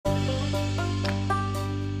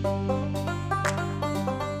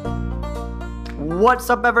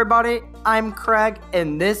What's up, everybody? I'm Craig,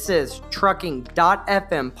 and this is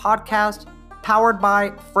Trucking.fm podcast powered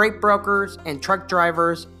by Freight Brokers and Truck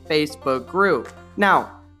Drivers Facebook group.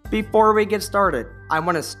 Now, before we get started, I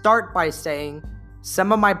want to start by saying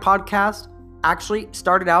some of my podcasts actually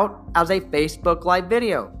started out as a Facebook Live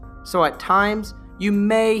video. So at times, you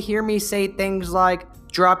may hear me say things like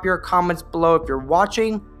drop your comments below if you're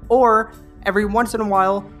watching, or every once in a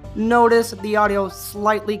while, notice the audio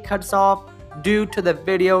slightly cuts off due to the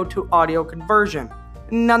video to audio conversion.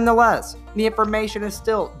 Nonetheless, the information is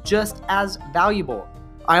still just as valuable.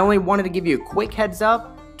 I only wanted to give you a quick heads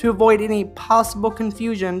up to avoid any possible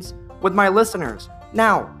confusions with my listeners.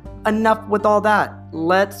 Now, enough with all that.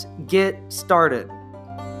 Let's get started.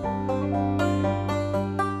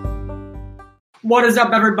 What is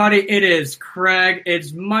up, everybody? It is Craig.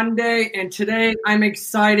 It's Monday, and today I'm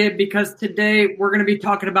excited because today we're going to be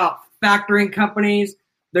talking about factoring companies,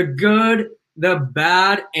 the good, the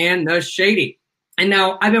bad, and the shady. And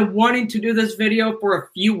now I've been wanting to do this video for a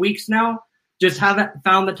few weeks now, just haven't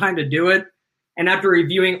found the time to do it. And after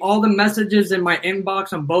reviewing all the messages in my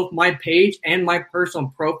inbox on both my page and my personal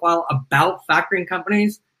profile about factoring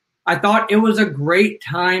companies, I thought it was a great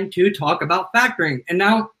time to talk about factoring. And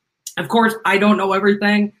now, of course, I don't know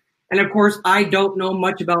everything. And of course, I don't know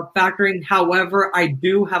much about factoring. However, I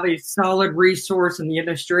do have a solid resource in the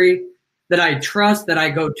industry that I trust, that I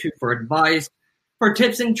go to for advice, for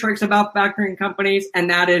tips and tricks about factoring companies, and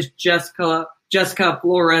that is Jessica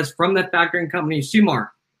Flores from the factoring company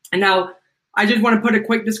Sumar. And now, I just want to put a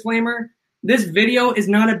quick disclaimer. This video is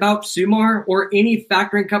not about Sumar or any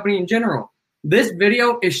factoring company in general. This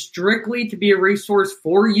video is strictly to be a resource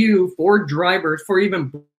for you, for drivers, for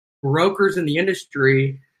even brokers in the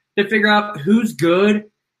industry to figure out who's good,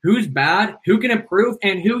 who's bad, who can improve,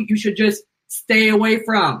 and who you should just stay away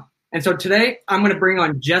from. And so today, I'm going to bring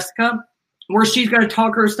on Jessica, where she's going to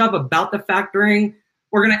talk her stuff about the factoring.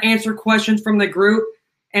 We're going to answer questions from the group.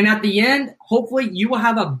 And at the end, hopefully you will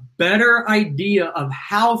have a better idea of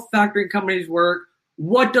how factoring companies work,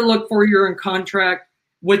 what to look for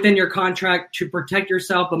within your contract to protect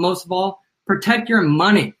yourself, but most of all, protect your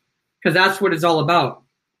money, because that's what it's all about.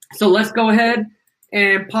 So let's go ahead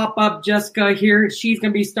and pop up Jessica here. She's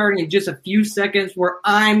going to be starting in just a few seconds, where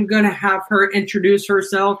I'm going to have her introduce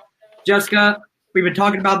herself. Jessica, we've been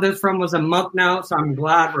talking about this for almost a month now, so I'm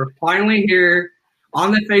glad we're finally here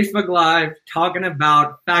on the Facebook Live talking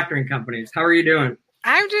about factoring companies. How are you doing?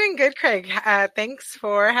 I'm doing good, Craig. Thanks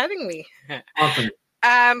for having me. Awesome.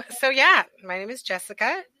 My name is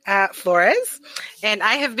Jessica Flores, and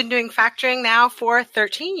I have been doing factoring now for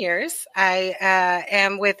 13 years. I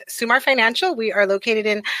am with Sumar Financial. We are located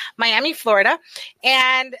in Miami, Florida.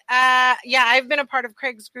 And I've been a part of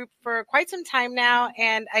Craig's group for quite some time now.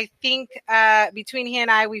 And I think between he and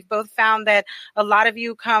I, we've both found that a lot of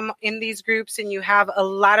you come in these groups and you have a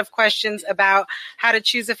lot of questions about how to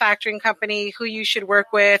choose a factoring company, who you should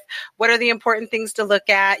work with, what are the important things to look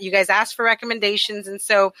at. You guys ask for recommendations. And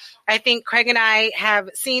so I think Craig and I have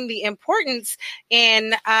seen the importance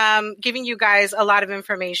in giving you guys a lot of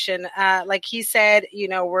information. Like he said,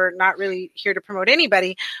 we're not really here to promote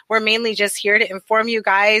anybody. We're mainly just here to inform you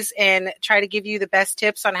guys and try to give you the best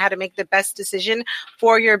tips on how to make the best decision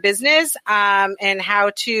for your business and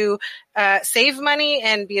how to save money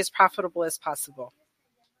and be as profitable as possible.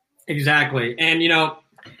 Exactly. And,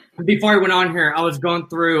 before I went on here, I was going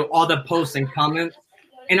through all the posts and comments,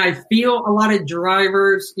 and I feel a lot of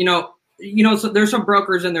drivers, so there's some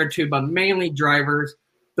brokers in there too, but mainly drivers,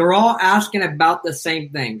 they're all asking about the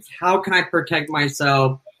same things. How can I protect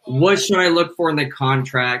myself? What should I look for in the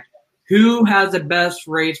contract? Who has the best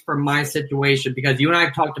rates for my situation? Because you and I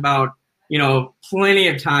have talked about, plenty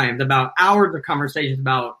of times, about hours of conversations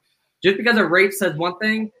about just because a rate says one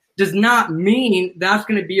thing does not mean that's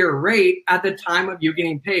going to be your rate at the time of you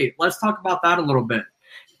getting paid. Let's talk about that a little bit.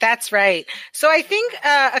 That's right. So I think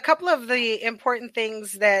a couple of the important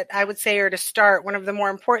things that I would say are to start, one of the more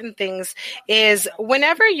important things is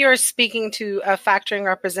whenever you're speaking to a factoring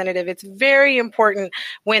representative, it's very important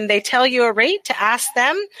when they tell you a rate to ask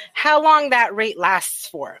them how long that rate lasts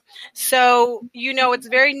for. So, it's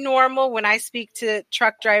very normal when I speak to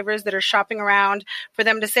truck drivers that are shopping around for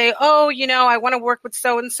them to say, I want to work with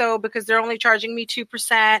so-and-so because they're only charging me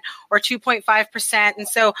 2% or 2.5%. And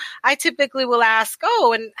so I typically will ask,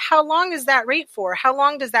 and how long is that rate for? How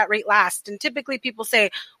long does that rate last? And typically people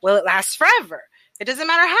say, well, it lasts forever. It doesn't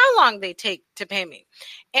matter how long they take to pay me.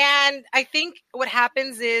 And I think what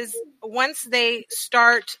happens is once they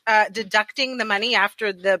start deducting the money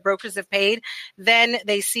after the brokers have paid, then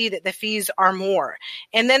they see that the fees are more.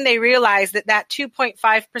 And then they realize that that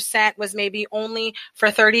 2.5% was maybe only for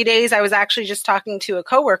 30 days. I was actually just talking to a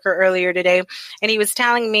coworker earlier today, and he was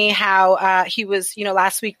telling me how he was,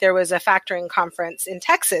 last week there was a factoring conference in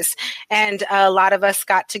Texas, and a lot of us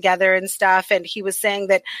got together and stuff. And he was saying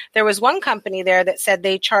that there was one company there that said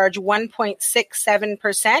they charge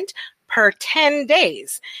 1.67% per 10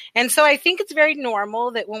 days. And so I think it's very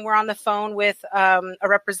normal that when we're on the phone with a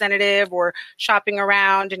representative or shopping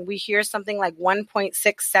around and we hear something like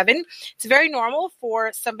 1.67, it's very normal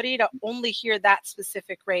for somebody to only hear that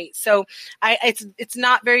specific rate. So it's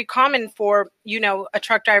not very common for, a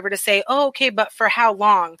truck driver to say, oh, okay, but for how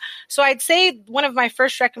long? So I'd say one of my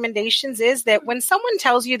first recommendations is that when someone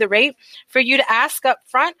tells you the rate, for you to ask up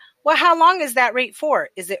front, well, how long is that rate for?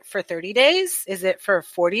 Is it for 30 days? Is it for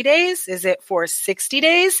 40 days? Is it for 60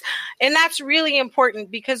 days? And that's really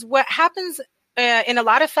important, because what happens in a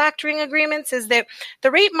lot of factoring agreements is that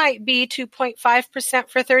the rate might be 2.5%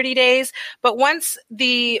 for 30 days, but once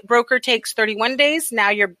the broker takes 31 days,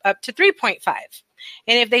 now you're up to 3.5.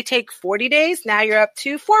 And if they take 40 days, now you're up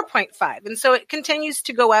to 4.5. And so it continues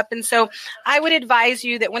to go up. And so I would advise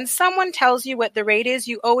you that when someone tells you what the rate is,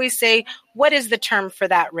 you always say, what is the term for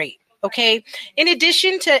that rate? Okay. In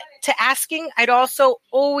addition to asking, I'd also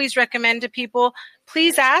always recommend to people,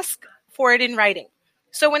 please ask for it in writing.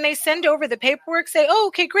 So when they send over the paperwork, say, oh,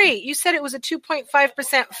 okay, great. You said it was a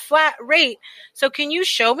 2.5% flat rate. So can you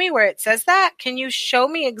show me where it says that? Can you show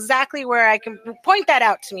me exactly where I can point that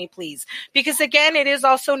out to me, please? Because again, it is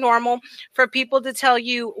also normal for people to tell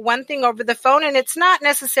you one thing over the phone, and it's not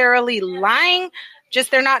necessarily lying,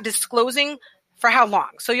 just they're not disclosing for how long.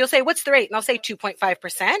 So you'll say, what's the rate? And I'll say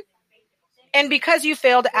 2.5%. And because you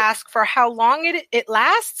failed to ask for how long it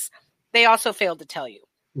lasts, they also failed to tell you.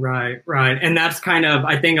 Right. And that's kind of,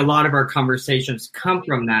 I think a lot of our conversations come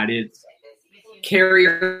from that. It's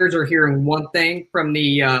carriers are hearing one thing from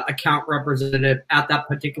the account representative at that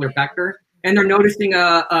particular factor, and they're noticing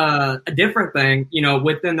a different thing,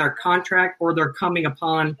 within their contract, or they're coming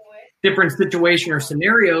upon different situation or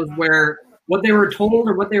scenarios where what they were told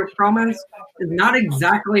or what they were promised is not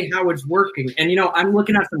exactly how it's working. And, I'm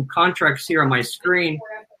looking at some contracts here on my screen.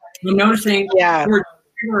 I'm noticing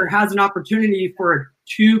where has an opportunity for a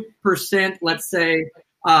 2%, let's say,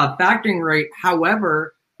 factoring rate.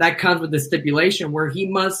 However, that comes with the stipulation where he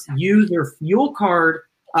must use their fuel card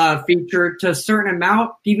feature to a certain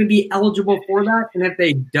amount to even be eligible for that. And if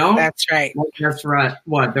they don't, that's right. That's right.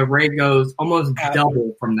 What the rate goes almost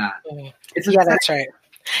double from that. That's right.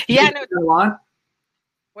 Yeah, no, a lot.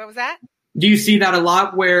 What was that? Do you see that a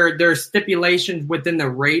lot where there's stipulations within the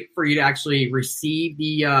rate for you to actually receive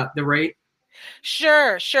the rate?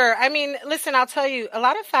 Sure. I mean, listen, I'll tell you, a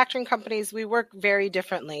lot of factoring companies, we work very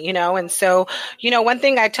differently, and so, one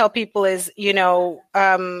thing I tell people is,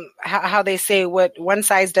 how they say what one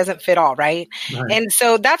size doesn't fit all, right? And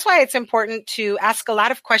so that's why it's important to ask a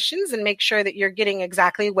lot of questions and make sure that you're getting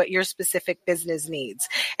exactly what your specific business needs.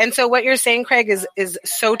 And so what you're saying, Craig, is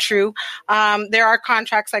so true. There are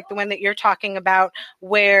contracts like the one that you're talking about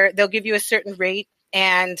where they'll give you a certain rate,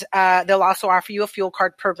 and they'll also offer you a fuel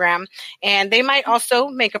card program, and they might also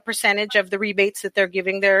make a percentage of the rebates that they're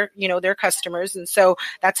giving their customers. And so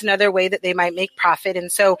that's another way that they might make profit. And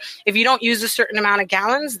so if you don't use a certain amount of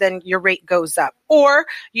gallons, then your rate goes up. Or,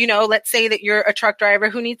 let's say that you're a truck driver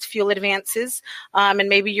who needs fuel advances, and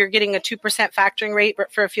maybe you're getting a 2% factoring rate,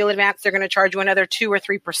 but for a fuel advance, they're going to charge you another 2 or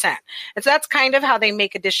 3%. And so that's kind of how they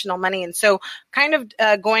make additional money. And so kind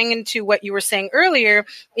of going into what you were saying earlier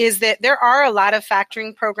is that there are a lot of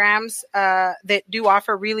factoring programs that do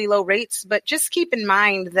offer really low rates, but just keep in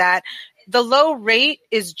mind that the low rate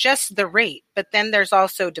is just the rate, but then there's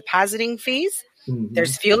also depositing fees. Mm-hmm.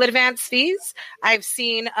 There's fuel advance fees. I've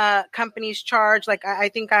seen companies charge, like I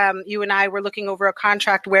think you and I were looking over a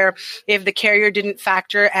contract where if the carrier didn't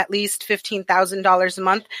factor at least $15,000 a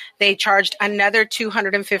month, they charged another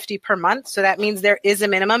 $250 per month. So that means there is a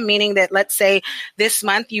minimum, meaning that let's say this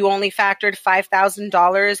month you only factored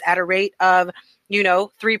 $5,000 at a rate of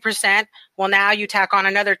 3%. Well, now you tack on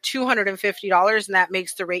another $250 and that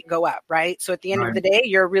makes the rate go up, right? So at the end of the day,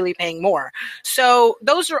 you're really paying more. So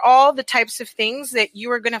those are all the types of things that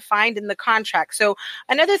you are going to find in the contract. So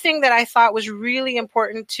another thing that I thought was really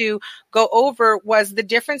important to go over was the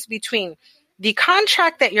difference between the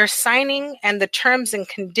contract that you're signing and the terms and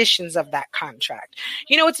conditions of that contract.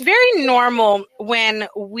 It's very normal when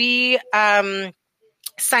we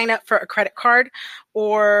sign up for a credit card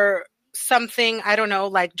or something, I don't know,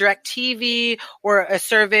 like DirecTV or a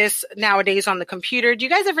service nowadays on the computer, do you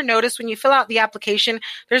guys ever notice when you fill out the application,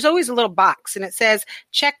 there's always a little box and it says,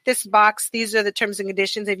 check this box. These are the terms and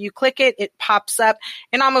conditions. If you click it, it pops up,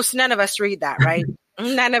 and almost none of us read that, right?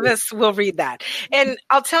 None of us will read that. And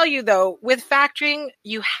I'll tell you though, with factoring,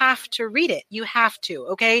 you have to read it. You have to,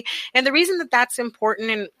 okay? And the reason that that's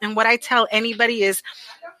important, and what I tell anybody is,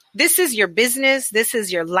 this is your business. This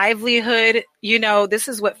is your livelihood. You know, this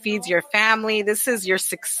is what feeds your family. This is your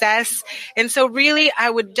success. And so really, I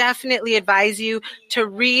would definitely advise you to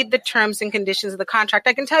read the terms and conditions of the contract.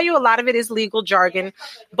 I can tell you a lot of it is legal jargon,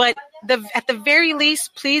 but at the very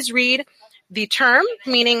least, please read the term,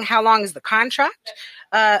 meaning how long is the contract,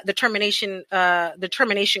 the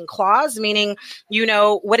termination clause, meaning, you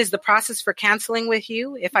know, what is the process for canceling with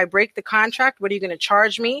you? If I break the contract, what are you going to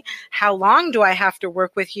charge me? How long do I have to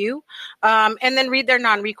work with you? And then read their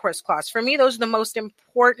non-recourse clause. For me, those are the most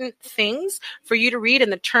important things for you to read in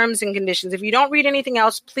the terms and conditions. If you don't read anything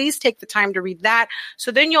else, please take the time to read that.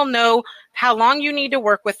 So then you'll know how long you need to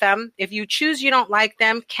work with them. If you choose you don't like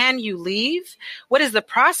them, can you leave? What is the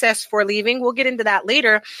process for leaving? We'll get into that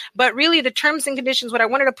later. But really, the terms and conditions, what I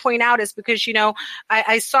wanted to point out is because, you know,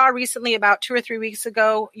 I saw recently about 2 or 3 weeks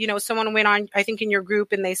ago, you know, someone went on, I think in your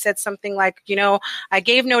group, and they said something like, you know, I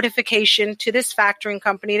gave notification to this factoring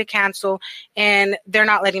company to cancel, and they're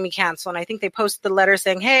not letting me cancel. And I think they posted the letter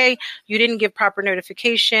saying, hey, you didn't give proper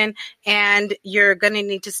notification and you're going to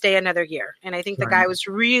need to stay another year. And I think the guy was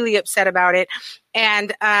really upset about it.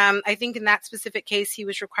 And I think in that specific case, he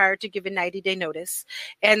was required to give a 90-day notice.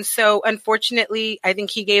 And so unfortunately, I think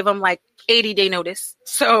he gave him like 80-day notice.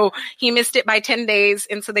 So he missed it by 10 days.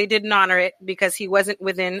 And so they didn't honor it because he wasn't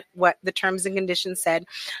within what the terms and conditions said.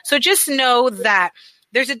 So just know that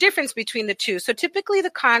there's a difference between the two. So typically the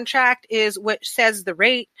contract is what says the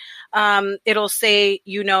rate. It'll say,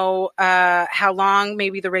 you know, how long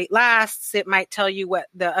maybe the rate lasts. It might tell you what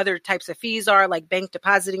the other types of fees are, like bank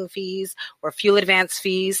depositing fees or fuel advance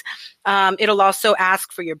fees. It'll also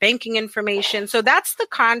ask for your banking information. So that's the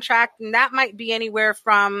contract. And that might be anywhere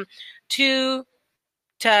from 2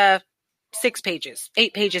 to 6 pages,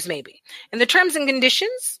 8 pages maybe. And the terms and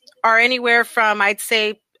conditions are anywhere from, I'd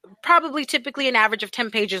say, probably typically an average of 10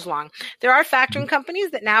 pages long. There are factoring companies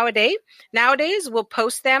that nowadays will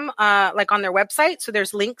post them like on their website. So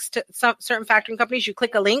there's links to some certain factoring companies. You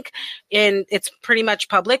click a link and it's pretty much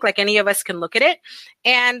public, like any of us can look at it.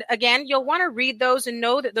 And again, you'll want to read those and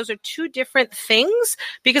know that those are two different things,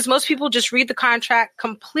 because most people just read the contract,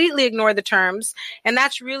 completely ignore the terms. And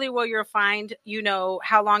that's really where you'll find, you know,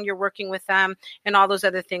 how long you're working with them and all those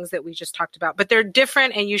other things that we just talked about. But they're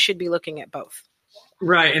different and you should be looking at both.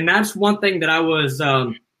 Right. And that's one thing that I was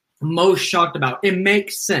most shocked about. It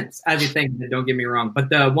makes sense as you think, don't get me wrong. But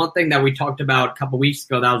the one thing that we talked about a couple weeks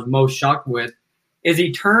ago that I was most shocked with is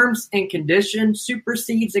the terms and conditions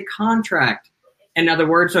supersedes a contract. In other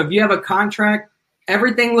words, so if you have a contract,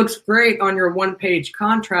 everything looks great on your one-page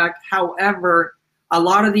contract. However, a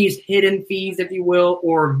lot of these hidden fees, if you will,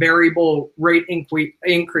 or variable rate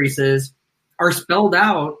increases are spelled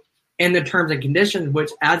out in the terms and conditions, which,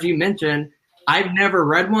 as you mentioned, I've never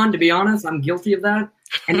read one, to be honest. I'm guilty of that.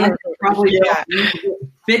 And I probably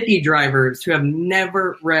 50 drivers who have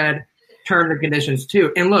never read terms and conditions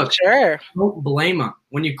too. And look, sure, don't blame them.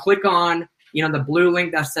 When you click on, you know, the blue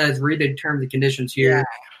link that says read the terms and conditions here,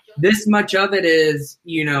 this much of it is,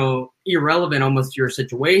 you know, irrelevant almost to your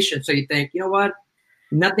situation. So you think, you know what?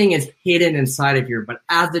 Nothing is hidden inside of here. But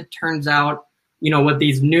as it turns out, you know, with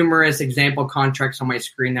these numerous example contracts on my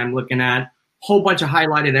screen that I'm looking at, whole bunch of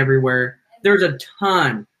highlighted everywhere, there's a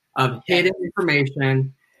ton of hidden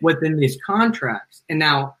information within these contracts. And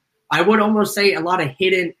now I would almost say a lot of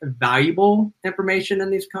hidden valuable information in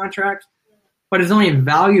these contracts, but it's only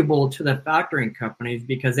valuable to the factoring companies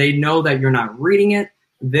because they know that you're not reading it.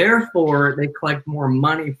 Therefore, they collect more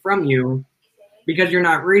money from you because you're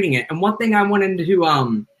not reading it. And one thing I wanted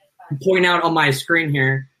to point out on my screen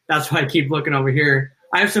here, that's why I keep looking over here,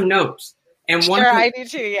 I have some notes. And I do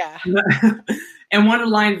too, yeah. And one of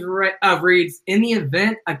the lines reads, in the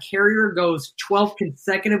event a carrier goes 12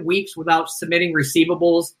 consecutive weeks without submitting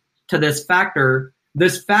receivables to this factor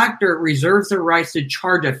reserves the rights to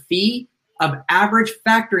charge a fee of average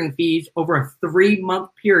factoring fees over a 3-month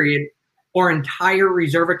period or entire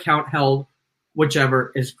reserve account held,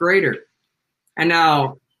 whichever is greater. And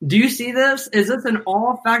now, do you see this? Is this in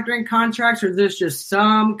all factoring contracts or is this just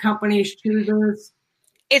some companies choose this?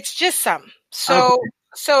 It's just some. So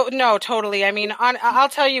So no, totally. I mean, I'll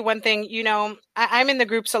tell you one thing. I'm in the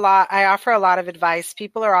groups a lot. I offer a lot of advice.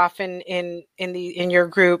 People are often in your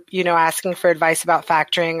group, asking for advice about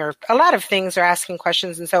factoring or a lot of things, or asking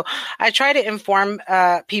questions. And so I try to inform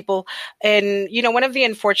people. And one of the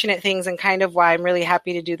unfortunate things, and kind of why I'm really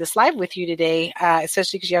happy to do this live with you today,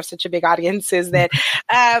 especially because you have such a big audience, is that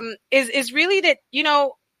is really that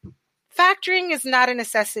factoring is not a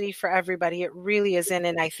necessity for everybody. It really isn't.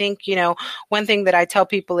 And I think, one thing that I tell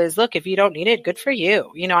people is, look, if you don't need it, good for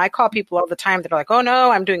you. I call people all the time that are like, oh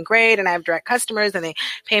no, I'm doing great. And I have direct customers and they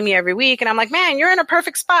pay me every week. And I'm like, man, you're in a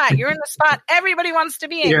perfect spot. You're in the spot everybody wants to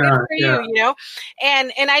be in. Good for you,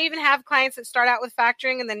 And I even have clients that start out with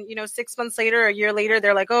factoring and then, 6 months later, a year later,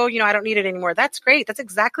 they're like, oh, I don't need it anymore. That's great. That's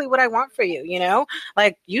exactly what I want for you.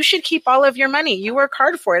 Like you should keep all of your money. You work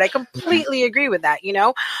hard for it. I completely agree with that,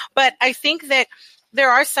 but I think that there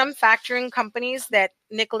are some factoring companies that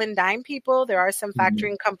nickel and dime people. There are some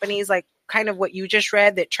factoring companies like kind of what you just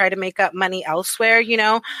read that try to make up money elsewhere,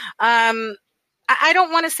 I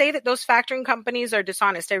don't want to say that those factoring companies are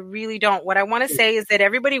dishonest. I really don't. What I want to say is that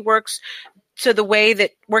everybody works to the way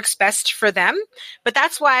that works best for them. But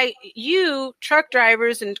that's why you, truck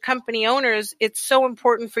drivers and company owners, it's so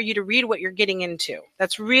important for you to read what you're getting into.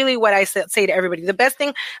 That's really what I say to everybody. The best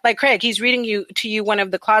thing, like Craig, he's reading to you one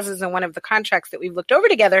of the clauses in one of the contracts that we've looked over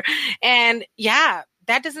together. And yeah,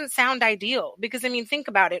 that doesn't sound ideal because, think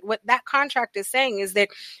about it. What that contract is saying is that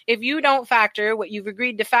if you don't factor what you've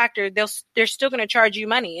agreed to factor, they're still going to charge you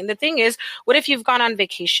money. And the thing is, what if you've gone on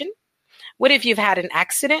vacation? What if you've had an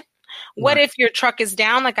accident? What if your truck is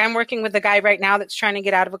down? Like I'm working with a guy right now that's trying to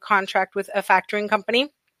get out of a contract with a factoring company.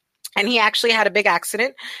 And he actually had a big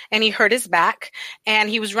accident and he hurt his back and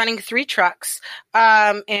he was running 3 trucks.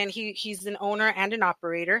 And he's an owner and an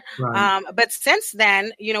operator. Right. But since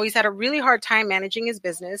then, he's had a really hard time managing his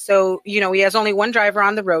business. So, he has only one driver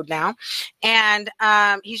on the road now and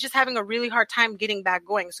he's just having a really hard time getting back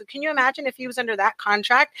going. So can you imagine if he was under that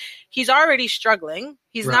contract? He's already struggling.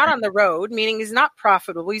 He's not on the road, meaning he's not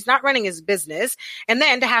profitable. He's not running his business. And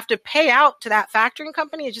then to have to pay out to that factoring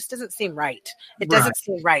company, it just doesn't seem right. It doesn't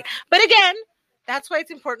seem right. But again, that's why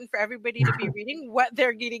it's important for everybody to be reading what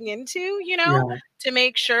they're getting into, to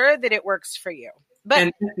make sure that it works for you. But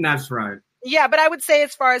and that's right. Yeah, but I would say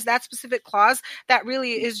as far as that specific clause, that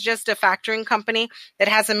really is just a factoring company that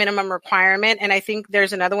has a minimum requirement. And I think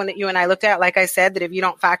there's another one that you and I looked at, like I said, that if you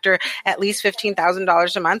don't factor at least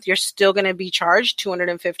 $15,000 a month, you're still going to be charged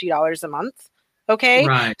 $250 a month. Okay.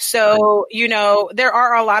 Right. So, there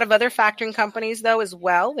are a lot of other factoring companies though, as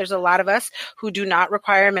well. There's a lot of us who do not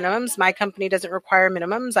require minimums. My company doesn't require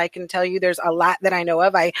minimums. I can tell you there's a lot that I know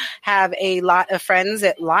of. I have a lot of friends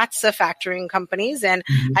at lots of factoring companies and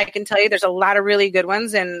I can tell you there's a lot of really good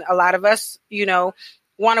ones. And a lot of us,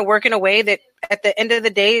 want to work in a way that at the end of the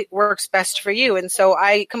day works best for you. And so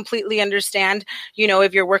I completely understand,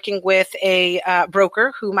 if you're working with a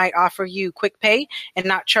broker who might offer you quick pay and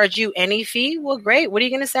not charge you any fee, well, great. What are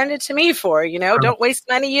you going to send it to me for? Don't waste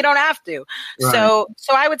money. You don't have to. Right. So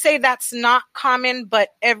I would say that's not common, but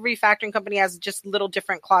every factoring company has just little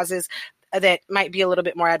different clauses that might be a little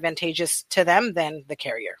bit more advantageous to them than the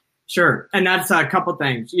carrier. Sure. And that's a couple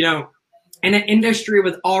things, in an industry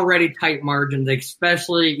with already tight margins,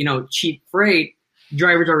 especially, cheap freight,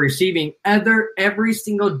 drivers are receiving every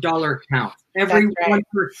single dollar counts. Every 1%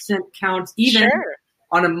 counts. Even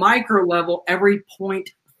on a micro level, every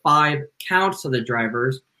 0.5 counts to the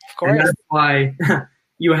drivers. Of course. And that's why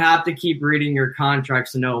you have to keep reading your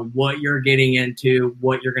contracts to know what you're getting into,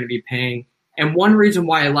 what you're going to be paying. And one reason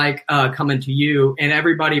why I like coming to you, and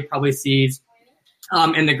everybody probably sees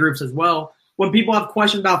in the groups as well, when people have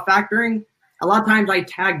questions about factoring, a lot of times I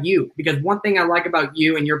tag you because one thing I like about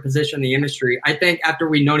you and your position in the industry, I think after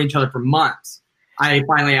we've known each other for months, I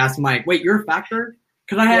finally asked Mike, wait, you're a factor?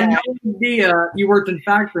 Because I had no idea you worked in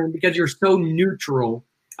factoring because you're so neutral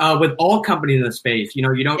with all companies in the space. You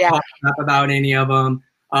don't talk crap about any of them.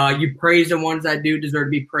 You praise the ones that do deserve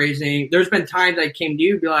to be praising. There's been times I came to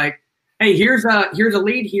you and be like, hey, here's a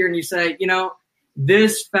lead here. And you say,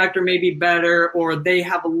 this factor may be better, or they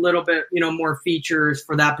have a little bit, more features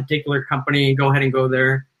for that particular company, and go ahead and go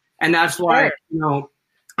there. And that's why,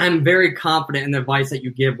 I'm very confident in the advice that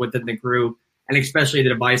you give within the group, and especially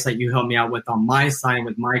the advice that you help me out with on my side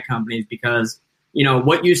with my companies, because,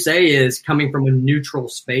 what you say is coming from a neutral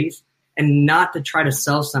space and not to try to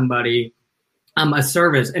sell somebody a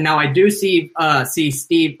service. And now I do see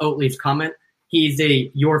Steve Oatley's comment. He's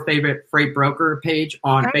your favorite freight broker page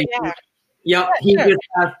on Facebook. Yeah. Yep, he just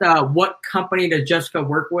asked what company does Jessica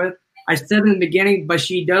work with. I said in the beginning, but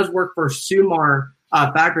she does work for Sumar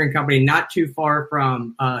factoring company, not too far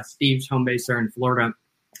from Steve's home base there in Florida.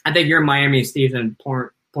 I think you're in Miami, Steve's in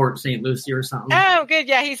Port St. Lucie or something. Oh, good.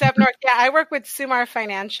 Yeah, he's up north. Yeah, I work with Sumar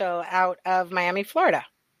Financial out of Miami, Florida.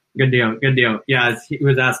 Good deal. Good deal. Yeah, he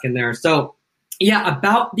was asking there. So, yeah,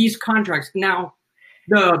 about these contracts. Now,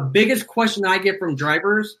 the biggest question I get from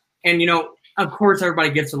drivers, and, of course, everybody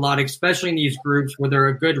gets a lot, especially in these groups where they're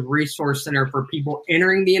a good resource center for people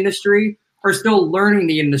entering the industry or still learning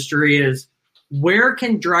the industry, is where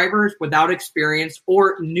can drivers without experience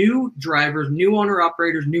or new drivers, new owner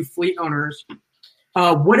operators, new fleet owners,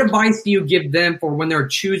 what advice do you give them for when they're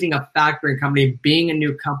choosing a factoring company, being a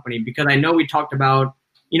new company? Because I know we talked about,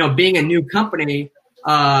 being a new company,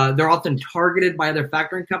 they're often targeted by other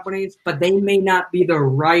factoring companies, but they may not be the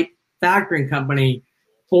right factoring company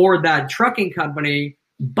for that trucking company.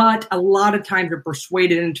 But a lot of times they're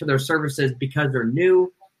persuaded into their services because they're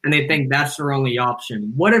new and they think that's their only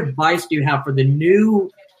option. What advice do you have for the new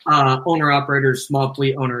owner operators, small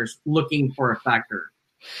fleet owners looking for a factor?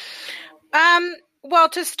 Well,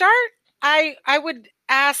 to start, I would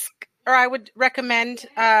ask, or I would recommend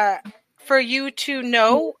for you to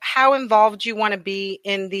know how involved you want to be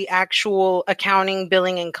in the actual accounting,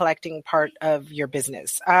 billing, and collecting part of your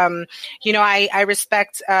business. I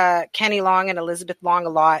respect Kenny Long and Elizabeth Long a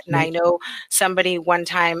lot, and I know somebody one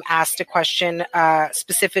time asked a question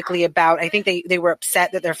specifically about, I think they were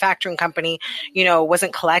upset that their factoring company,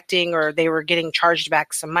 wasn't collecting or they were getting charged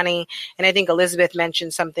back some money. And I think Elizabeth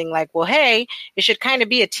mentioned something like, well, hey, it should kind of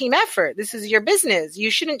be a team effort. This is your business.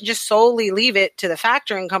 You shouldn't just solely leave it to the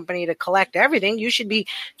factoring company to collect everything. You should be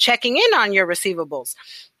checking in on your receivables.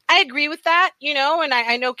 I agree with that, and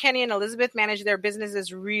I know Kenny and Elizabeth manage their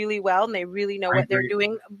businesses really well and they really know what they're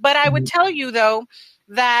doing. But I would tell you, though,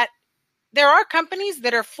 that there are companies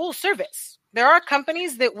that are full service. There are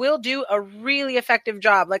companies that will do a really effective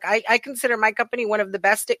job. Like I consider my company one of the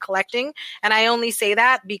best at collecting. And I only say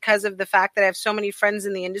that because of the fact that I have so many friends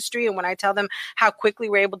in the industry. And when I tell them how quickly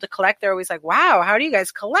we're able to collect, they're always like, wow, how do you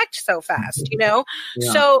guys collect so fast? Yeah.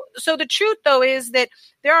 So the truth, though, is that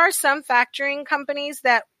there are some factoring companies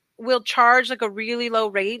that will charge like a really low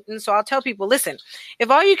rate. And so I'll tell people, listen,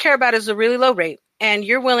 if all you care about is a really low rate and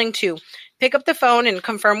you're willing to pick up the phone and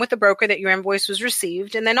confirm with the broker that your invoice was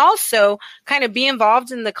received, and then also kind of be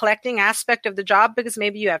involved in the collecting aspect of the job because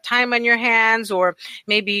maybe you have time on your hands, or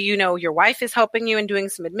maybe, your wife is helping you and doing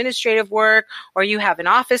some administrative work, or you have an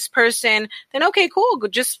office person, then okay, cool.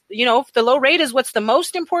 Just, if the low rate is what's the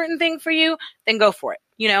most important thing for you, then go for it,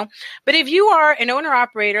 But if you are an owner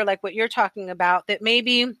operator, like what you're talking about, that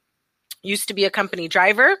maybe used to be a company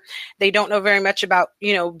driver. They don't know very much about,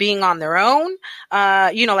 being on their own,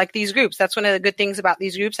 like these groups. That's one of the good things about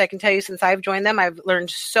these groups. I can tell you since I've joined them, I've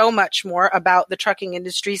learned so much more about the trucking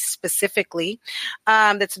industry specifically.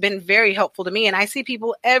 That's been very helpful to me. And I see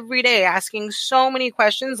people every day asking so many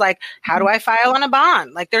questions like, how do I file on a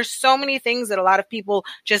bond? Like there's so many things that a lot of people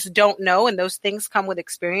just don't know. And those things come with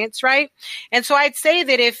experience, right? And so I'd say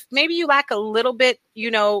that if maybe you lack a little bit,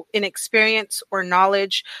 in experience or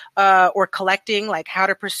knowledge, or collecting, like how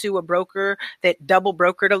to pursue a broker that double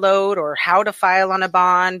brokered a load, or how to file on a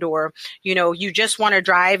bond, or, you just want to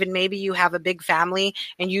drive and maybe you have a big family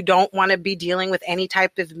and you don't want to be dealing with any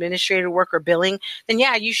type of administrative work or billing, then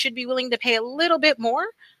yeah, you should be willing to pay a little bit more,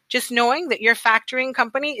 just knowing that your factoring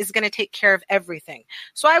company is going to take care of everything.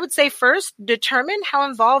 So I would say first, determine how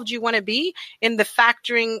involved you want to be in the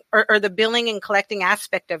factoring or the billing and collecting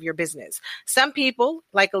aspect of your business. Some people,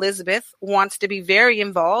 like Elizabeth, wants to be very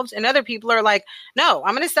involved, and other people are like, no,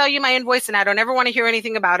 I'm going to sell you my invoice and I don't ever want to hear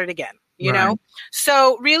anything about it again. Right.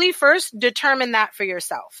 So really first determine that for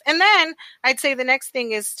yourself. And then I'd say the next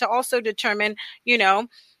thing is to also determine, do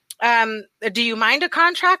you mind a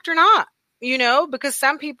contract or not? Because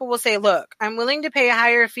some people will say, look, I'm willing to pay a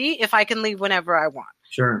higher fee if I can leave whenever I want.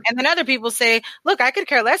 Sure. And then other people say, look, I could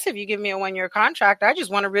care less if you give me a 1-year contract. I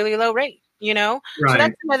just want a really low rate, Right. So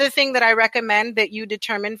that's another thing that I recommend that you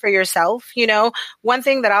determine for yourself. One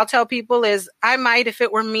thing that I'll tell people is if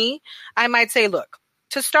it were me, I might say, look,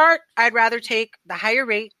 to start, I'd rather take the higher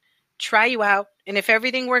rate, try you out. And if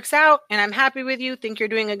everything works out and I'm happy with you, think you're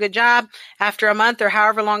doing a good job after a month or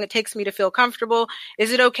however long it takes me to feel comfortable,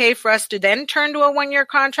 is it okay for us to then turn to a 1-year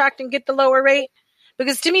contract and get the lower rate?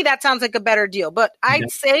 Because to me, that sounds like a better deal. But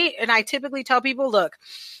I'd say, and I typically tell people, look,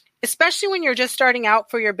 especially when you're just starting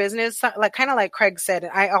out for your business, kind of like Craig said,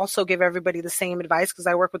 and I also give everybody the same advice because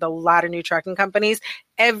I work with a lot of new trucking companies.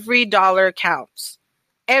 Every dollar counts.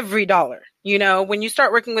 Every dollar. When you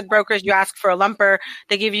start working with brokers, you ask for a lumper.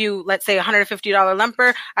 They give you, let's say, $150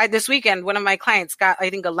 lumper. This weekend, one of my clients got, I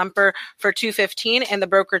think, a lumper for $215, and the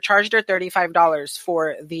broker charged her $35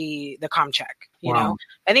 for the com check. You know,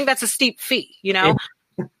 I think that's a steep fee.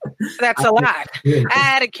 That's a lot. I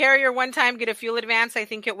had a carrier one time get a fuel advance. I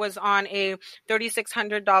think it was on a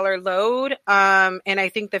 $3,600 load. And I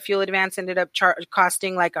think the fuel advance ended up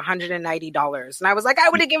costing like $190. And I was like, I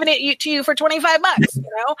would have given it to you for $25, you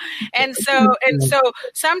know? And so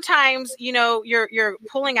sometimes, you know, you're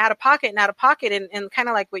pulling out of pocket and kind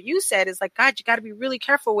of like what you said is like, God, you got to be really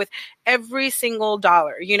careful with every single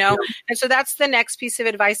dollar, you know? Yeah. And so that's the next piece of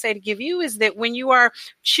advice I'd give you is that when you are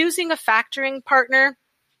choosing a factoring partner,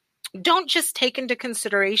 don't just take into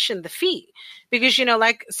consideration the fee because, you know,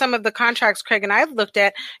 like some of the contracts Craig and I've looked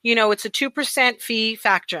at, you know, it's a 2% fee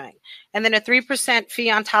factoring and then a 3% fee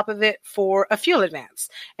on top of it for a fuel advance.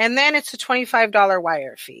 And then it's a $25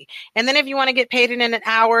 wire fee. And then if you want to get paid in an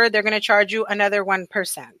hour, they're going to charge you another 1%.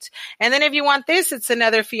 And then if you want this, it's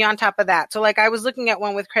another fee on top of that. So like I was looking at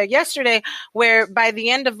one with Craig yesterday where by the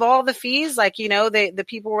end of all the fees, like, you know, the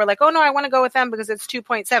people were like, oh no, I want to go with them because it's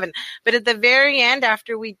 2.7. But at the very end,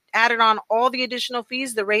 after we added on all the additional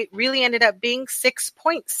fees, the rate really ended up being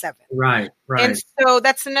 6.7. Right. And so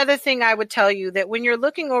that's another thing I would tell you that when you're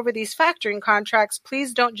looking over these factoring contracts,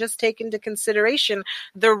 please don't just take into consideration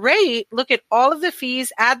the rate, look at all of the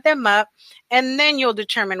fees, add them up, and then you'll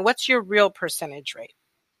determine what's your real percentage rate.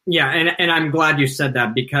 Yeah. And I'm glad you said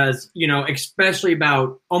that because, you know, especially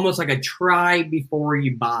about almost like a try before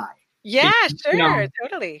you buy. Yeah, sure. You know,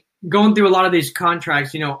 totally. Going through a lot of these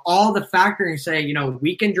contracts, you know, all the factoring say, you know,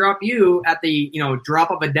 we can drop you at the, you know,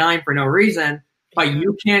 drop of a dime for no reason, but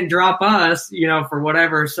you can't drop us, you know, for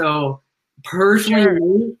whatever. So personally,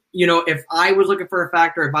 sure. You know, if I was looking for a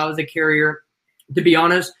factor, if I was a carrier, to be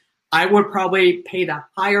honest, I would probably pay the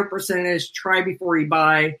higher percentage, try before you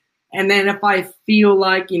buy. And then if I feel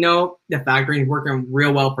like, you know, the factoring is working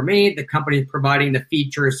real well for me, the company's providing the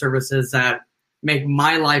features, services that make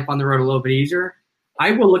my life on the road a little bit easier,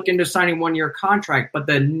 I will look into signing 1-year contract. But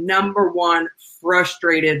the number one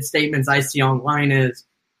frustrated statements I see online is,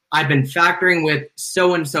 I've been factoring with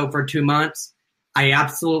so-and-so for 2 months. I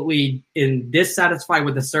absolutely am dissatisfied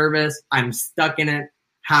with the service. I'm stuck in it.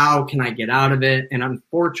 How can I get out of it? And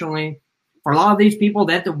unfortunately, for a lot of these people,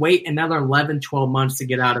 they have to wait another 11, 12 months to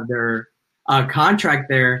get out of their contract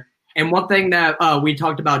there. And one thing that we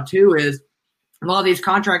talked about too is a lot of these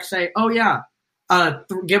contracts say, oh yeah,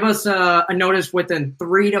 give us a notice within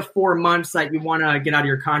 3 to 4 months that you want to get out of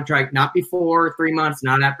your contract, not before 3 months,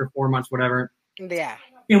 not after 4 months, whatever. Yeah.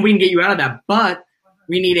 And we can get you out of that. But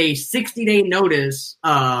we need a 60-day notice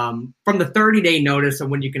from the 30-day notice of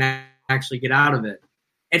when you can actually get out of it.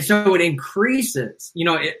 And so it increases. You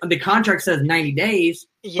know, the contract says 90 days,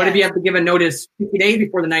 yes. But if you have to give a notice 50 days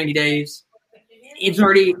before the 90 days, it's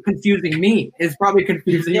already confusing me. It's probably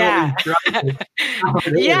confusing. Yeah.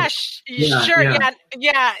 Yeah, sure.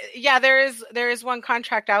 Yeah. There is one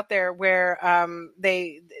contract out there where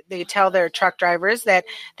they tell their truck drivers that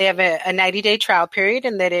they have a 90-day trial period,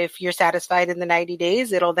 and that if you're satisfied in the 90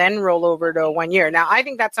 days, it'll then roll over to 1 year. Now, I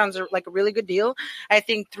think that sounds like a really good deal. I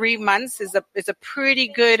think 3 months is a pretty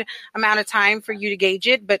good amount of time for you to gauge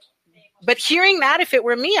it, But hearing that, if it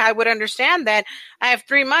were me, I would understand that I have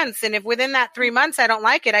 3 months. And if within that 3 months I don't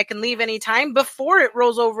like it, I can leave any time before it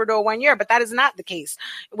rolls over to 1 year. But that is not the case.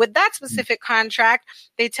 With that specific contract,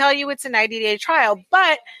 they tell you it's a 90-day trial,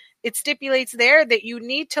 but it stipulates there that you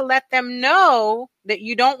need to let them know that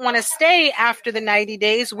you don't want to stay after the 90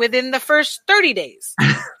 days within the first 30 days.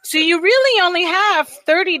 So you really only have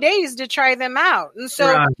 30 days to try them out. And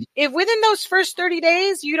so if within those first 30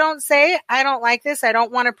 days, you don't say, I don't like this, I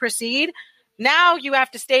don't want to proceed, now you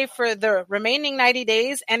have to stay for the remaining 90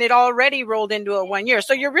 days, and it already rolled into a 1 year.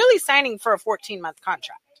 So you're really signing for a 14-month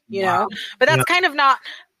contract, you know, but that's kind of not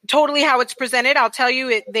totally how it's presented. I'll tell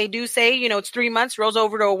you, they do say, you know, it's 3 months, rolls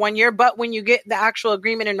over to a 1 year. But when you get the actual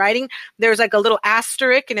agreement in writing, there's like a little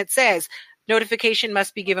asterisk, and it says notification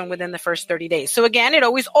must be given within the first 30 days. So again, it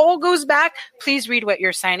always all goes back. Please read what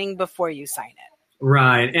you're signing before you sign it.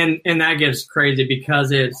 Right. And that gets crazy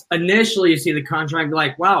because it's initially you see the contract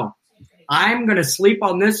like, wow, I'm going to sleep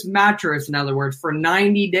on this mattress, in other words, for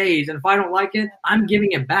 90 days. And if I don't like it, I'm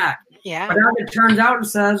giving it back. Yeah. But as it turns out, it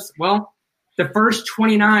says, well, the first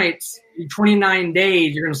 29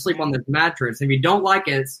 days, you're going to sleep on this mattress. If you don't like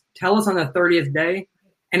it, tell us on the 30th day,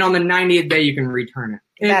 and on the 90th day, you can return it.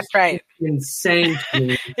 That's right. Insane to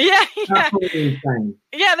me. Yeah. Absolutely insane.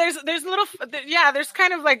 Yeah, there's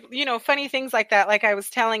kind of like, you know, funny things like that, like I was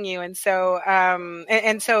telling you. And so,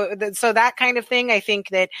 so that kind of thing, I think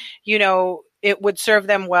that, you know, it would serve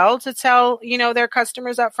them well to tell, their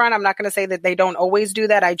customers up front. I'm not going to say that they don't always do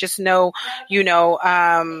that. I just know,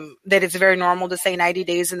 that it's very normal to say 90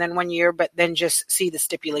 days and then 1 year, but then just see the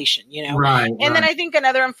stipulation, Right. And then I think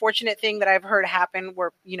another unfortunate thing that I've heard happen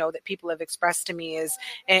where, that people have expressed to me is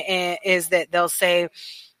that they'll say,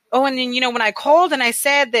 oh, and then, when I called and I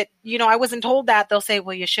said that, I wasn't told that, they'll say,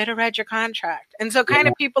 well, you should have read your contract. And so kind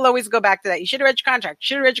of people always go back to that. You should have read your contract. You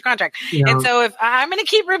should have read your contract. And so if I'm going to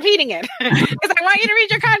keep repeating it because I want you to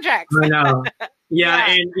read your contract. I know. Yeah.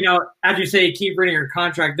 And, as you say, keep reading your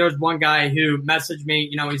contract. There's one guy who messaged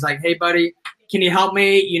me, he's like, hey, buddy, can you help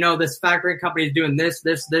me? This factoring company is doing this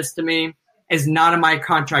to me. It's not in my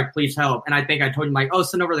contract. Please help. And I think I told him, like, oh,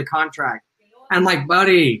 send over the contract. I'm like,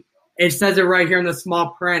 buddy, it says it right here in the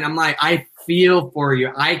small print. I'm like, I feel for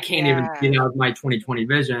you. I can't even see that with my 20/20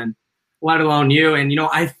 vision, let alone you. And,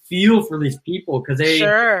 I feel for these people because they,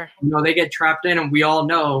 they get trapped in. And we all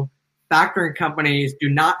know factoring companies do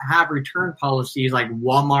not have return policies like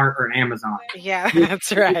Walmart or Amazon. Yeah,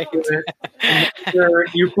 that's right.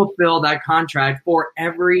 You fulfill that contract for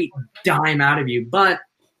every dime out of you. But,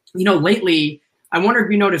 lately, I wonder if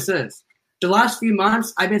you notice this. The last few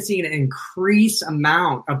months, I've been seeing an increased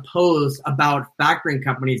amount of posts about factoring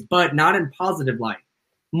companies, but not in positive light,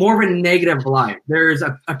 more of a negative light. There's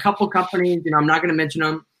a couple companies, I'm not going to mention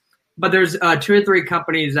them, but there's 2 or 3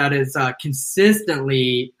 companies that is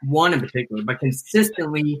consistently, one in particular, but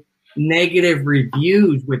consistently negative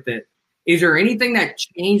reviews with it. Is there anything that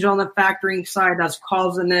changed on the factoring side that's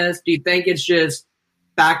causing this? Do you think it's just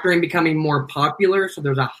factoring becoming more popular, so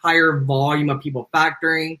there's a higher volume of people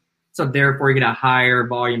factoring? So therefore, you get a higher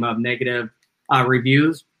volume of negative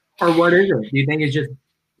reviews, or what is it? Do you think it's just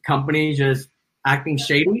companies just acting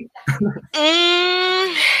shady?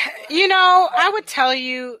 I would tell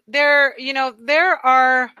you there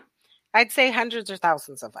are, I'd say hundreds or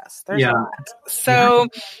thousands of us. There's a lot. So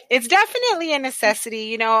it's definitely a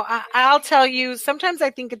necessity. I'll tell you, sometimes I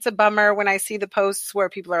think it's a bummer when I see the posts where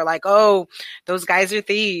people are like, oh, those guys are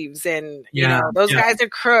thieves and, those guys are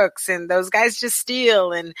crooks and those guys just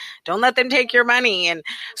steal and don't let them take your money. And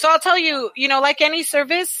so I'll tell you, like any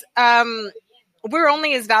service, we're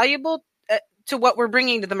only as valuable to what we're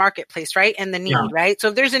bringing to the marketplace, right? And the need, right? So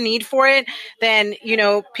if there's a need for it, then,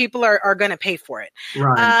 people are going to pay for it.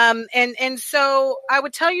 Right. And so I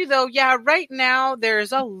would tell you though, right now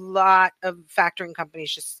there's a lot of factoring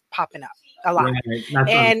companies just popping up. A lot. Right.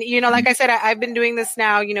 And, like I said, I've been doing this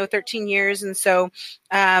now, 13 years. And so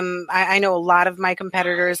I know a lot of my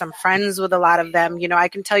competitors. I'm friends with a lot of them. I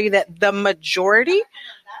can tell you that the majority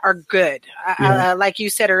are good. Like you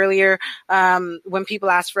said earlier, when people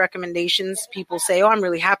ask for recommendations, people say, oh, I'm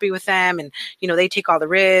really happy with them. And, they take all the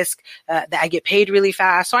risk, that I get paid really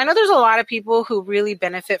fast. So I know there's a lot of people who really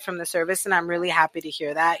benefit from the service. And I'm really happy to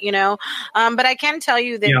hear that, but I can tell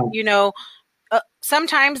you that,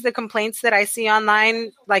 sometimes the complaints that I see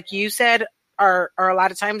online, like you said, are a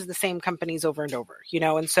lot of times the same companies over and over,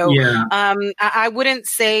 and so I wouldn't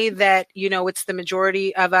say that, it's the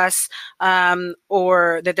majority of us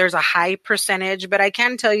or that there's a high percentage, but I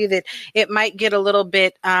can tell you that it might get a little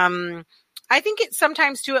bit, I think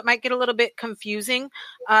sometimes too, it might get a little bit confusing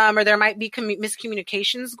or there might be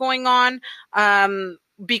miscommunications going on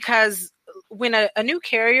because when a new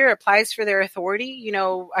carrier applies for their authority,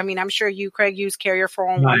 I'm sure you, Craig, use Carrier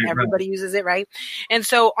 411. Everybody uses it, right? And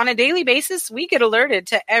so on a daily basis, we get alerted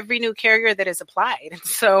to every new carrier that is applied. And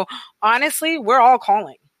so honestly, we're all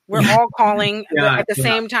calling. We're all calling at the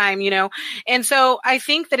same time, And so I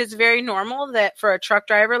think that it's very normal that for a truck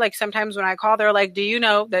driver, like sometimes when I call, they're like, do you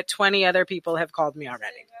know that 20 other people have called me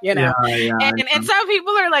already? And some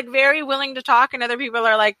people are like very willing to talk and other people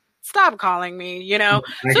are like, stop calling me, So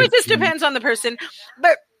it just depends on the person.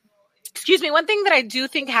 But excuse me, one thing that I do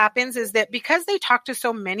think happens is that because they talk to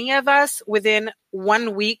so many of us within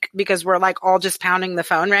 1 week, because we're like all just pounding the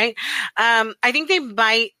phone, right? I think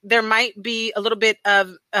there might be a little bit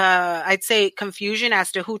of, I'd say confusion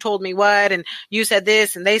as to who told me what, and you said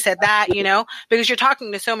this and they said that, because you're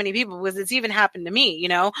talking to so many people, because it's even happened to me,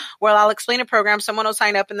 where I'll explain a program, someone will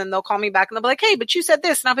sign up and then they'll call me back and they'll be like, hey, but you said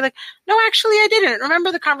this. And I'll be like, no, actually I didn't.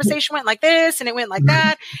 Remember the conversation went like this and it went like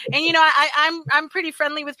that. And, I'm pretty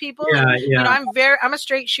friendly with people. I'm a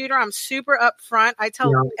straight shooter. I'm super upfront. I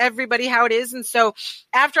tell everybody how it is. And so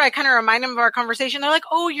after I kind of remind them of our conversation, they're like,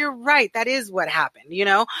 oh, you're right. That is what happened,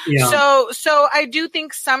 So I do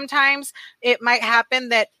think sometimes it might happen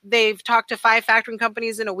that they've talked to 5 factoring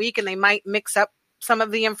companies in a week and they might mix up some of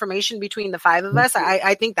the information between the 5 of us.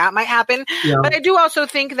 I think that might happen. But I do also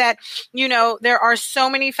think that, there are so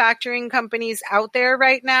many factoring companies out there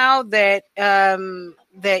right now that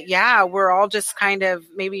we're all just kind of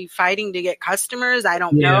maybe fighting to get customers. I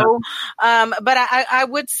don't know. But I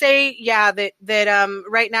would say, that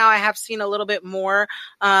right now I have seen a little bit more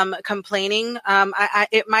complaining.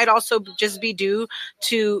 It might also just be due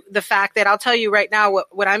to the fact that I'll tell you right now,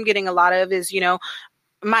 what I'm getting a lot of is,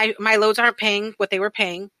 my loads aren't paying what they were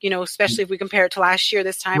paying, especially if we compare it to last year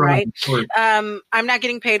this time, right? I'm not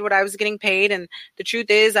getting paid what I was getting paid. And the truth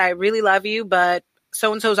is, I really love you, but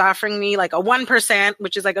so-and-so's offering me like a 1%,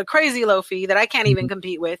 which is like a crazy low fee that I can't even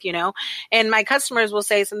compete with, and my customers will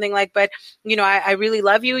say something like, but, I really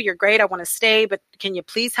love you. You're great. I want to stay, but can you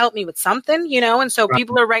please help me with something, and so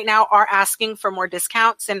people right now are asking for more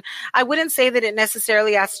discounts. And I wouldn't say that it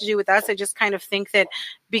necessarily has to do with us. I just kind of think that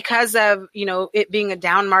because of, it being a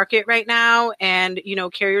down market right now and,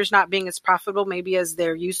 carriers not being as profitable maybe as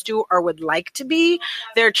they're used to or would like to be,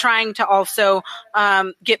 they're trying to also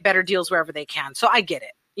get better deals wherever they can. So I get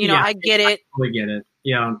it. I get it. I totally get it.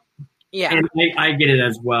 Yeah. Yeah. And I get it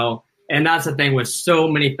as well. And that's the thing with so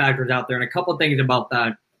many factors out there. And a couple of things about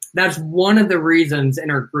that. That's one of the reasons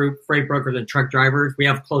in our group, Freight Brokers and Truck Drivers, we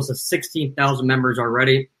have close to 16,000 members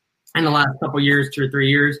already in the last couple of years, 2 or 3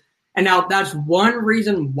 years. And now that's one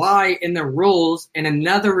reason why in the rules, and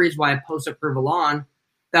another reason why I post approval on,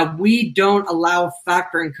 that we don't allow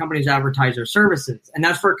factoring companies to advertise their services. And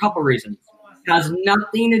that's for a couple of reasons. It has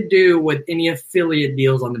nothing to do with any affiliate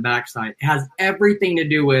deals on the backside. It has everything to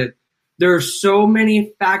do with there's so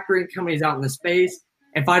many factoring companies out in the space.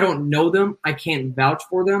 If I don't know them, I can't vouch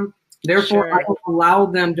for them. Therefore, I don't allow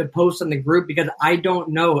them to post in the group because I don't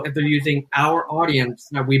know if they're using our audience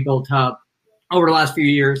that we built up over the last few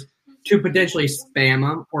years to potentially spam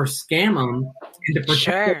them or scam them. And to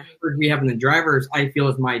protect the we have in the drivers, I feel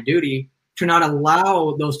is my duty to not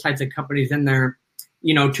allow those types of companies in there,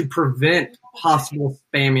 to prevent possible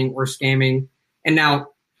spamming or scamming. And now,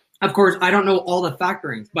 of course, I don't know all the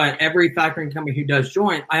factorings, but every factoring company who does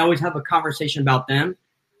join, I always have a conversation about them.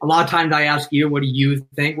 A lot of times I ask you, what do you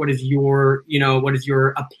think? What is your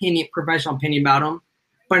opinion, professional opinion about them?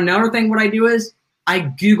 But another thing, what I do is I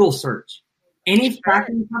Google search. Any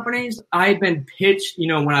factoring companies I've been pitched,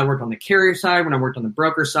 when I worked on the carrier side, when I worked on the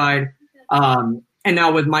broker side, and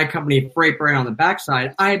now with my company, Freight Brand on the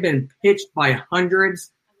backside, I have been pitched by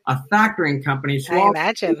hundreds of factoring companies who all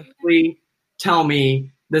tell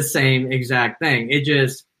me the same exact thing. It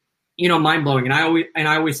just, mind blowing. And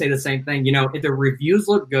I always say the same thing. If the reviews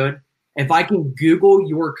look good, if I can Google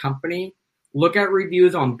your company, look at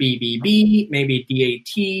reviews on BBB, maybe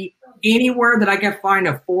DAT, anywhere that I can find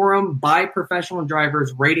a forum by professional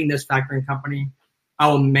drivers rating this factoring company, I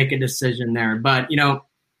will make a decision there. But,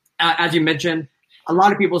 as you mentioned, a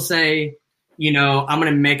lot of people say, I'm going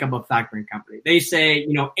to make up a factoring company. They say,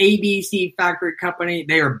 ABC factoring company,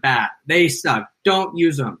 they are bad. They suck. Don't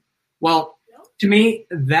use them. Well, to me,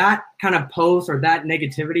 that kind of post or that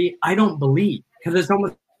negativity, I don't believe, because it's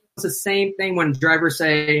almost the same thing when drivers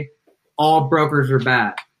say all brokers are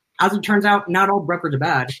bad. As it turns out, not all brokers are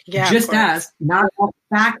bad, just as not all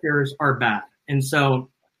factors are bad. And so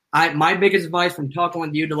my biggest advice from talking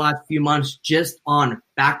with you the last few months just on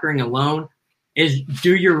factoring alone is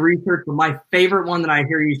do your research. But my favorite one that I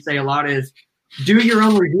hear you say a lot is do your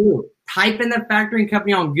own review. Type in the factoring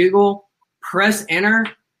company on Google, press enter,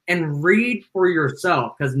 and read for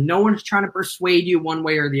yourself, because no one's trying to persuade you one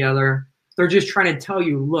way or the other. They're just trying to tell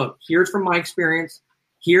you, look, here's from my experience.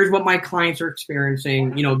 Here's what my clients are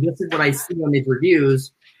experiencing. This is what I see on these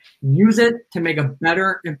reviews. Use it to make a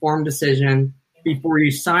better informed decision before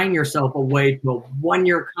you sign yourself away to a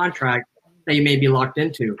 1-year contract that you may be locked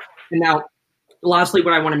into. And now, lastly,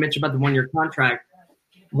 what I want to mention about the 1-year contract,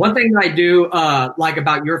 one thing that I do like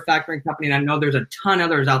about your factoring company, and I know there's a ton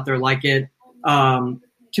others out there like it,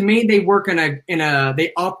 to me, they work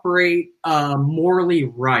they operate morally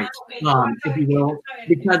right, if you will,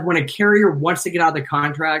 because when a carrier wants to get out of the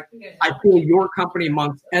contract, I feel your company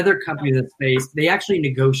amongst other companies in the space, they actually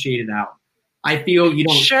negotiate it out. I feel you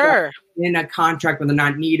don't in a contract when they're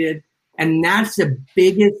not needed. And that's the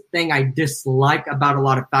biggest thing I dislike about a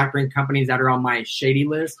lot of factoring companies that are on my shady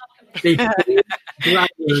list. They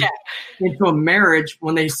drivers into a marriage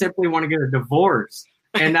when they simply want to get a divorce.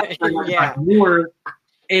 And that's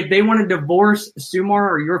if they want to divorce Sumar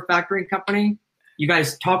or your factoring company, you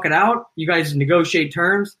guys talk it out. You guys negotiate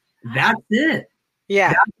terms. That's it.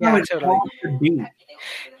 Yeah, that's how totally. Should be.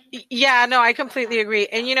 Yeah, no, I completely agree.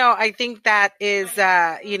 And, I think that is,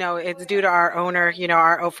 it's due to our owner,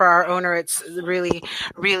 for our owner, it's really,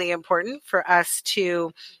 really important for us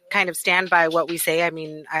to kind of stand by what we say. I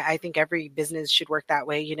mean, I think every business should work that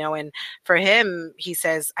way, you know, and for him, he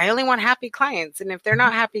says, I only want happy clients. And if they're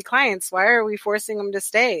not happy clients, why are we forcing them to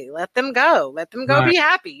stay? Let them go. Let them go Right. be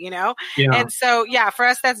happy, you know? Yeah. And so, yeah, for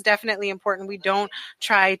us, that's definitely important. We don't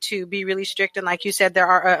try to be really strict. And like you said, there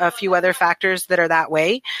are a few other factors that are that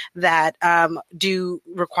way that do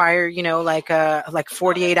require, you know, like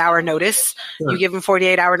 48-hour notice. Sure. You give them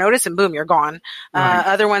 48-hour notice and boom, you're gone. Right.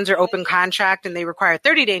 Other ones are open contract and they require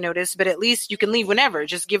 30-day notice, but at least you can leave whenever.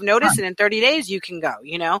 Just give notice Right. and in 30 days you can go,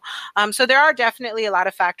 you know? So there are definitely a lot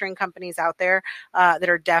of factoring companies out there that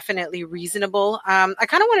are definitely reasonable. I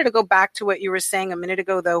kind of wanted to go back to what you were saying a minute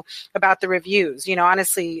ago, though, about the reviews. You know,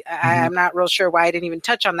 honestly, I'm not real sure why I didn't even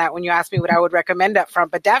touch on that when you asked me what I would recommend up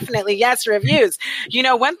front, but definitely, yes, reviews. You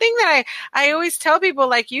know, one thing that I always tell people,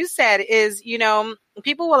 like you said, is, you know,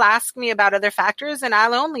 people will ask me about other factors and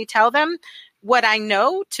I'll only tell them what I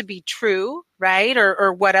know to be true, right?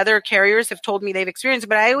 Or what other carriers have told me they've experienced.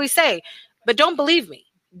 But I always say, but don't believe me.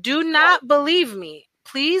 Do not believe me.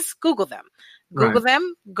 Please Google them. Google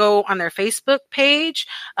them, go on their Facebook page.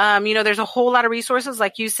 You know, there's a whole lot of resources,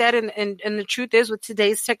 like you said, and the truth is with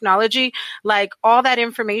today's technology, like all that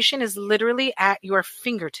information is literally at your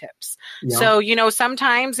fingertips. Yeah. So, you know,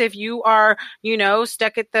 sometimes if you are, you know,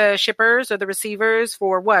 stuck at the shippers or the receivers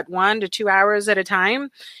for 1 to 2 hours at a time,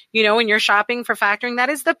 you know, and you're shopping for factoring, that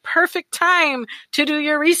is the perfect time to do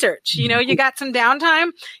your research. You know, you got some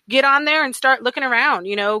downtime, get on there and start looking around,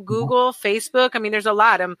 you know, Google, Facebook. I mean, there's a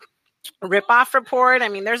lot. Rip-off report. I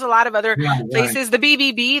mean, there's a lot of other places. The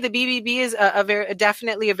BBB is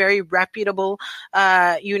definitely a very reputable,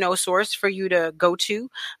 you know, source for you to go to.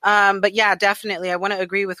 But yeah, definitely, I want to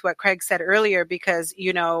agree with what Craig said earlier because,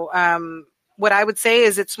 you know, what I would say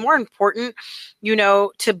is it's more important, you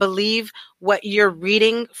know, to believe what you're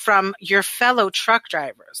reading from your fellow truck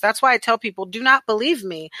drivers. That's why I tell people, do not believe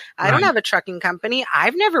me. I don't have a trucking company.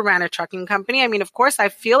 I've never ran a trucking company. I mean, of course, I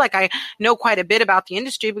feel like I know quite a bit about the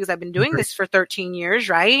industry because I've been doing this for 13 years,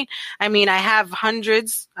 right? I mean, I have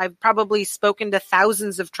hundreds. I've probably spoken to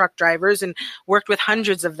thousands of truck drivers and worked with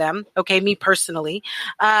hundreds of them. Okay, me personally.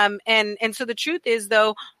 And so the truth is,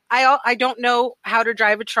 though, I don't know how to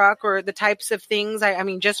drive a truck or the types of things. I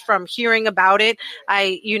mean, just from hearing about it,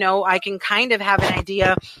 I can kind of have an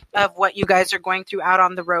idea of what you guys are going through out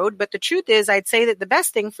on the road. But the truth is, I'd say that the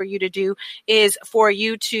best thing for you to do is for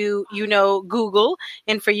you to, you know, Google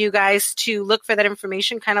and for you guys to look for that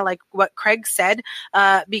information, kind of like what Craig said,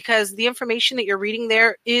 because the information that you're reading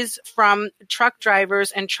there is from truck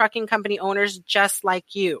drivers and trucking company owners just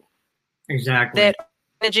like you. Exactly. That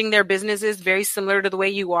managing their businesses very similar to the way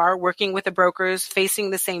you are, working with the brokers,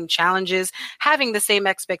 facing the same challenges, having the same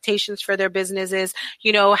expectations for their businesses,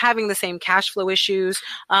 you know, having the same cash flow issues,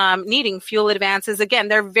 needing fuel advances. Again,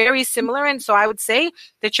 they're very similar. And so I would say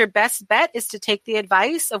that your best bet is to take the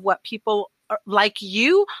advice of what people like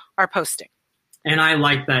you are posting. And I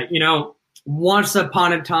like that. You know, once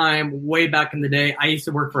upon a time, way back in the day, I used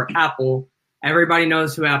to work for Apple. Everybody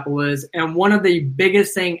knows who Apple is. And one of the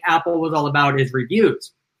biggest thing Apple was all about is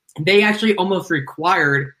reviews. They actually almost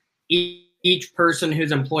required each person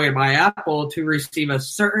who's employed by Apple to receive a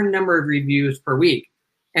certain number of reviews per week.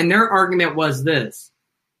 And their argument was this: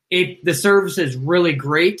 if the service is really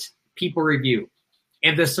great, people review.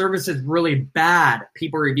 If the service is really bad,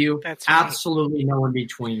 people review. That's right. Absolutely no in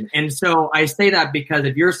between. And so I say that because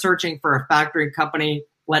if you're searching for a factoring company,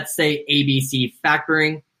 let's say ABC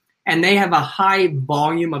Factoring, and they have a high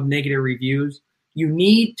volume of negative reviews, you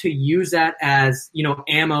need to use that as, you know,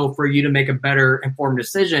 ammo for you to make a better informed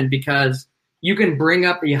decision, because you can bring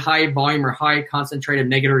up the high volume or high concentrated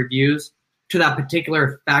negative reviews to that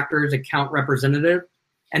particular factor's account representative,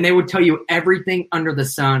 and they would tell you everything under the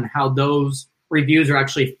sun, how those reviews are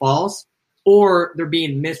actually false or they're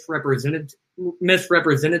being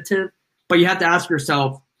misrepresentative. But you have to ask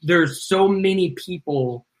yourself, there's so many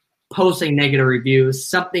people posting negative reviews,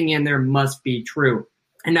 something in there must be true.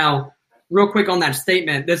 And now, real quick on that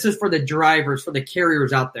statement, this is for the drivers, for the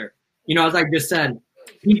carriers out there. You know, as I just said,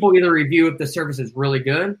 people either review if the service is really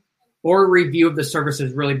good or review if the service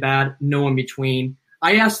is really bad, no in between.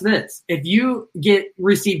 I ask this: if you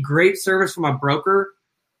receive great service from a broker,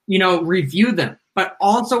 you know, review them, but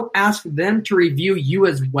also ask them to review you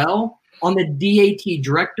as well on the DAT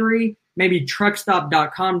directory, maybe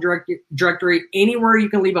truckstop.com directory, anywhere you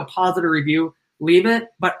can leave a positive review, leave it,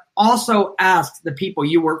 but also ask the people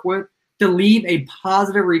you work with to leave a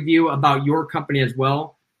positive review about your company as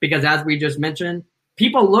well, because as we just mentioned,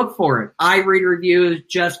 people look for it. I read reviews.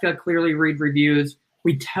 Jessica clearly reads reviews.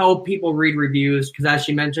 We tell people read reviews because, as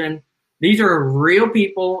she mentioned, these are real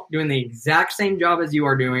people doing the exact same job as you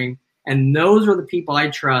are doing, And those are the people I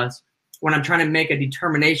trust when I'm trying to make a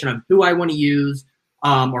determination of who I want to use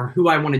or who I want to